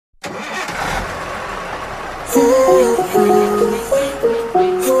Wheels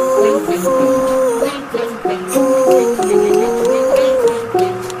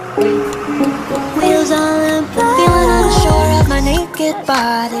on the block, feeling unsure of my naked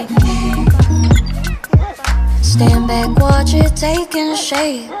body. Stand back, watch it taking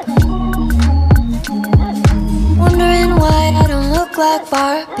shape. Wondering why I don't look like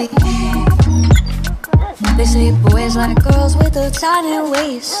Barbie. They say boys like girls with a tiny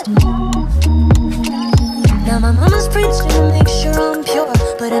waist. Now my mama's preaching to make sure I'm pure,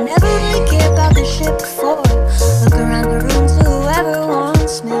 but I never really cared about this shit before. Look around the room to whoever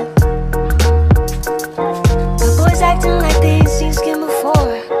wants me. The boys acting like they ain't seen skin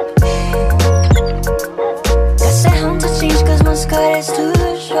before. Got sent home to change cause my skirt is too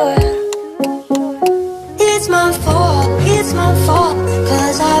short. It's my fault,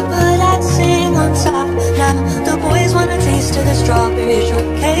 cause I put that sing on top. Now the boys wanna taste of the strawberry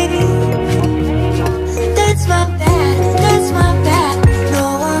shortcake. That's my bad, no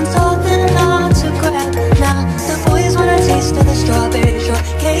one's holding on to grab. Now the boys wanna taste of the strawberry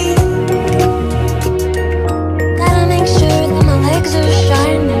shortcake. Gotta make sure that my legs are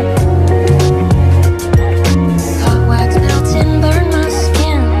shining. Hot wax melting, burn my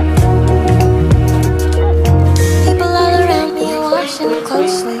skin. People all around me are watching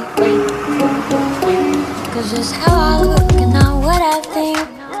closely, cause just how I look and not what I think.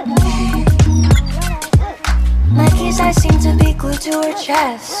 My keys I seem to be glued to her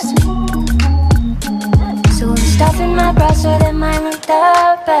chest, so I'm stuffing my bra so that mine look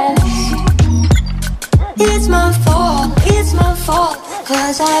the best. It's my fault,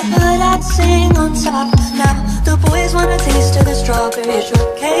 cause I put that sing on top. Now the boys wanna taste of the strawberry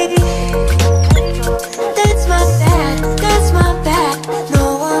shortcake. That's my bad, no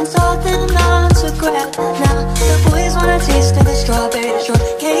one's holding on to grab. Now the boys wanna taste of the strawberry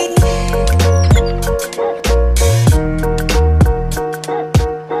shortcake.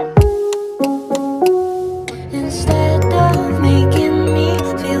 Instead of making me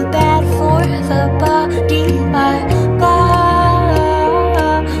feel bad for the body I got,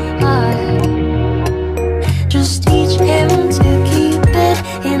 just teach him to keep it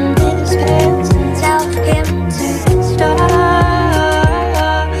in his pants and tell him to stop.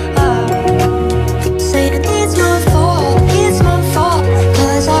 Saying it's my fault,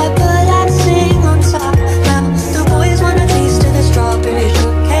 cause I put that sing on top. Now the boys wanna taste of the strawberry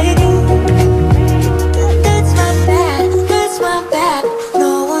shortcake. That's my bad,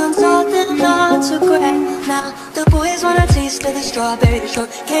 no one's holding on to grab. Now the boys wanna taste of the strawberry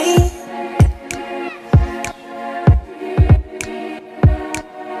shortcake.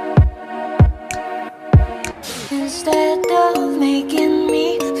 Instead of making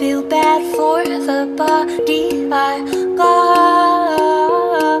me feel bad for the body I got,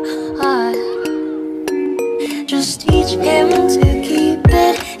 just teach him to keep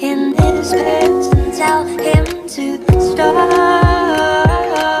it in his pants and tell him to stop.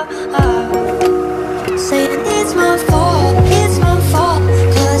 Saying it's my fault.